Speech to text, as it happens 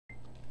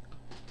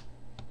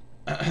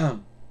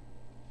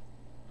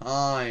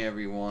Hi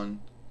everyone,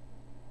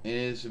 it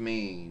is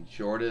me,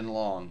 Jordan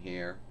Long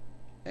here,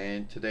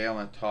 and today I'm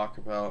going to talk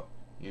about,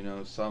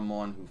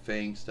 someone who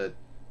thinks that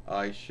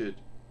I should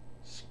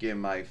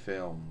skim my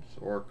films,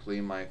 or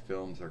clean my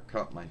films, or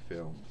cut my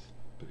films,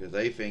 because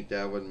they think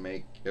that would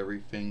make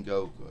everything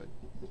go good.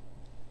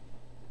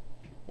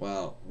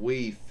 Well,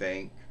 we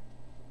think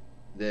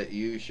that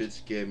you should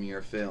skim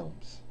your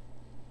films.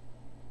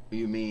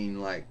 You mean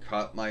like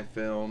cut my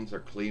films or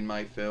clean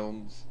my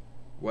films?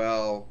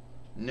 Well,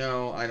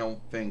 no, I don't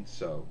think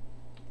so.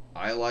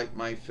 I like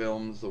my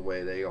films the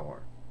way they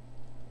are.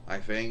 I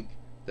think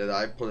that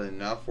I put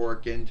enough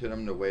work into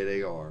them the way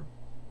they are.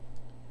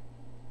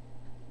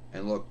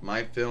 And look,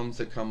 my films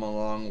have come a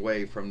long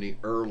way from the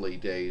early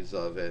days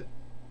of it.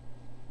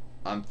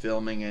 I'm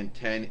filming in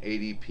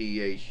 1080p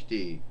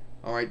HD.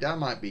 Alright, that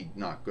might be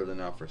not good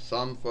enough for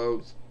some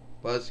folks,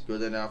 but it's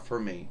good enough for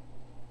me.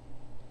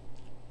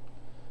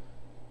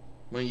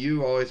 When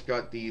you always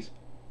got these,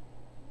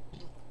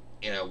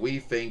 we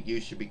think you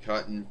should be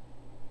cutting,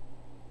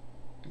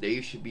 that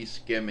you should be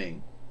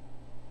skimming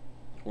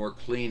or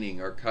cleaning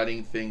or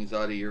cutting things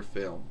out of your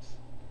films.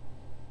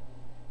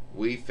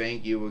 We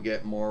think you would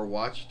get more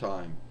watch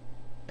time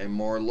and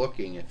more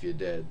looking if you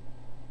did.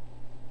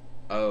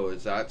 Oh,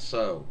 is that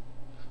so?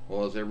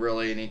 Well, is there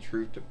really any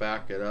truth to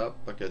back it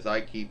up? Because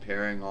I keep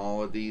hearing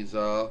all of these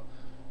supposed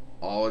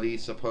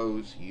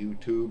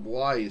YouTube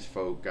wise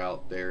folk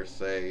out there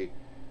say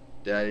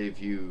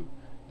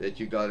that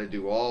you got to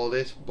do all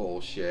this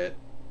bullshit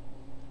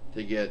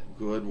to get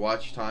good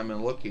watch time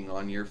and looking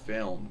on your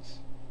films.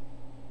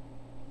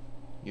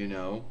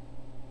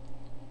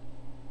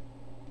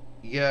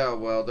 Yeah,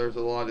 well, there's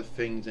a lot of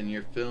things in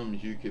your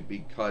films you could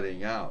be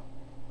cutting out.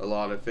 A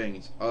lot of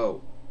things.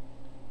 Oh,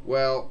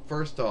 well,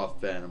 first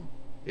off, Venom,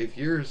 if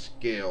you're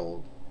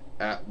skilled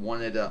at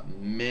one of the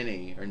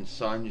many and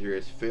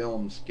sundry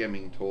film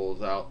skimming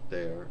tools out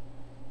there,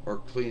 or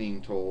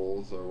cleaning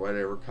tools, or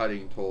whatever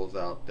cutting tools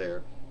out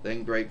there,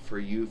 then great for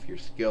you if you're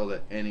skilled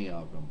at any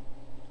of them.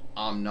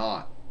 I'm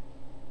not.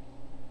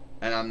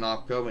 And I'm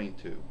not going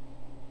to.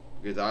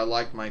 Because I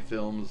like my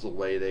films the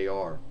way they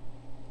are.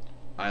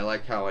 I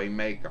like how I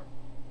make them.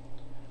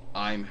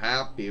 I'm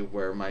happy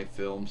where my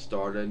films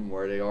started and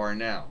where they are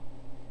now.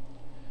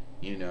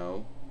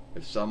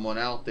 If someone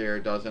out there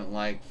doesn't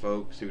like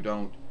folks who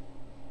don't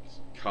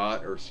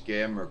cut or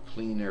skim or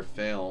clean their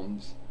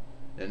films,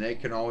 then they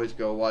can always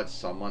go watch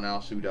someone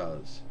else who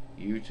does.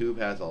 YouTube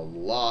has a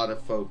lot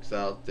of folks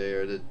out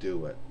there that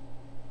do it.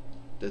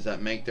 Does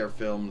that make their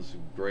films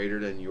greater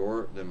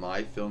than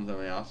my films and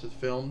anyone else's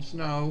films?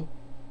 No.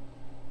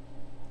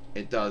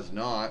 It does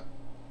not.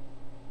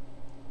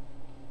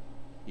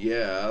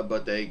 Yeah,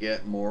 but they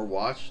get more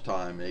watch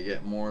time. They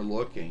get more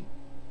looking.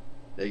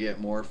 They get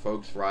more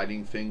folks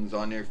writing things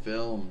on their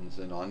films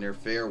and on their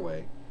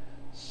fairway.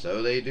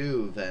 So they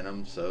do,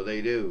 Venom. So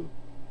they do.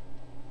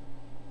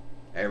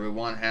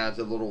 Everyone has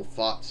a little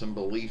thoughts and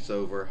beliefs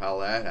over how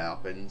that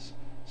happens.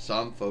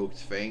 Some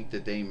folks think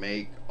that they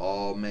make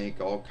all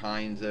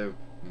kinds of.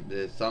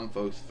 Some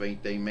folks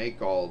think they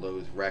make all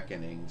those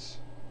reckonings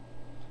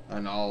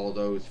and all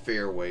those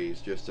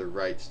fairways just to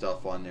write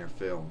stuff on their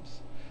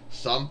films.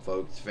 Some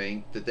folks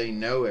think that they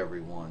know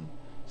everyone.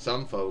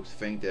 Some folks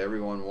think that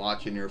everyone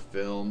watching their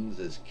films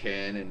is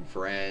kin and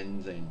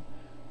friends and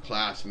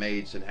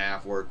classmates and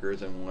half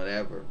workers and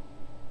whatever.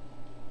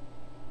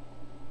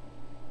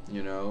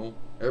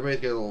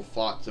 Everybody's got little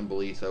thoughts and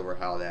beliefs over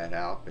how that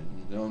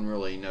happened. No one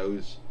really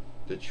knows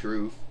the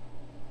truth.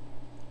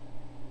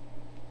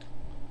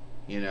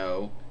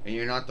 And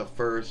you're not the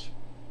first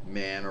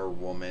man or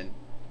woman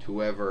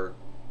to ever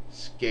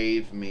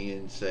scathe me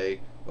and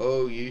say,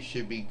 oh, you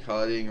should be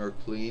cutting or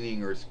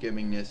cleaning or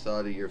skimming this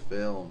out of your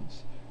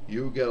films.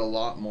 You get a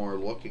lot more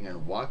looking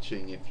and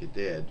watching if you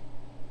did.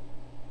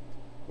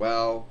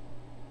 Well,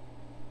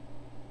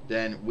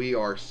 then we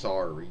are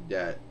sorry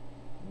that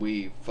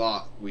we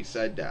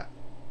said that.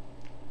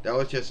 That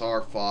was just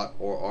our thought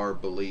or our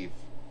belief.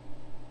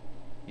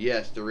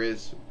 Yes, there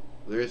is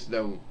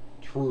no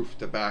truth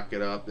to back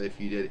it up. If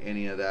you did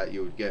any of that,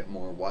 you would get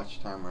more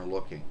watch time or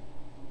looking.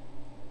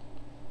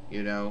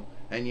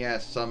 And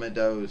yes, some of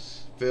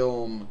those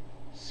film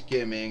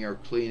skimming or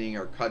cleaning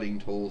or cutting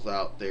tools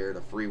out there, the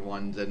free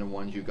ones and the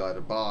ones you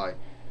gotta buy,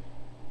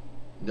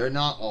 they're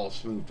not all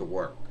smooth to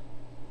work.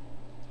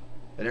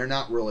 And they're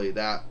not really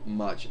that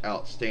much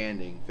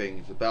outstanding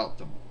things about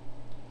them.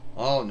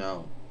 Oh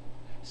no.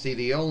 See,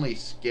 the only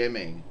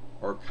skimming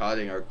or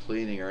cutting or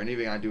cleaning or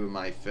anything I do in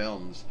my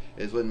films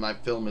is when my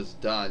film is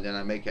done and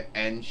I make an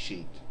end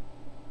sheet.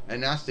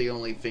 And that's the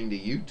only thing the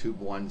YouTube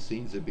one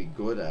seems to be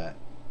good at.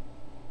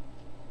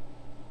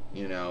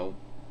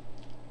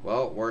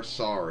 Well, we're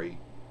sorry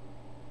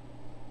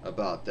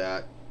about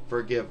that.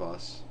 Forgive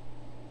us.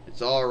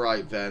 It's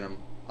alright, Venom.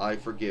 I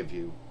forgive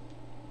you.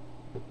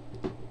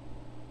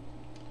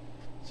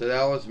 So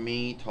that was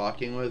me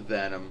talking with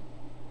Venom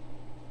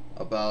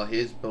about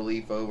his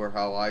belief over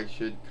how I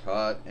should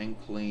cut and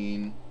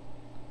clean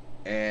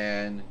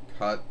and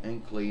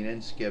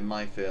skim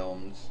my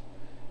films.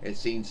 It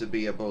seems to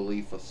be a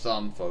belief of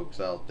some folks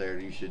out there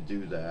that you should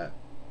do that.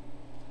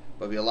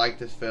 But if you like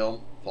this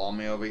film, follow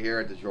me over here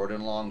at the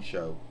Jordan Long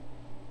Show,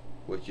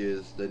 which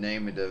is the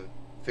name of the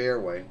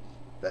fairway.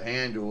 The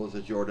handle is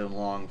the Jordan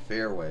Long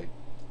Fairway.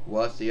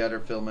 What's the other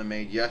film I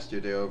made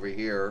yesterday over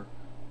here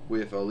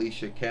with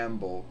Alicia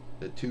Campbell,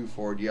 the 2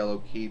 Ford Yellow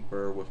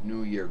Keeper with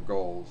New Year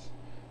goals.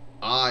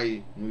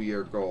 New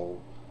Year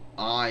goal.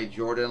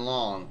 Jordan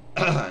Long,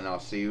 and I'll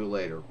see you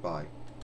later. Bye.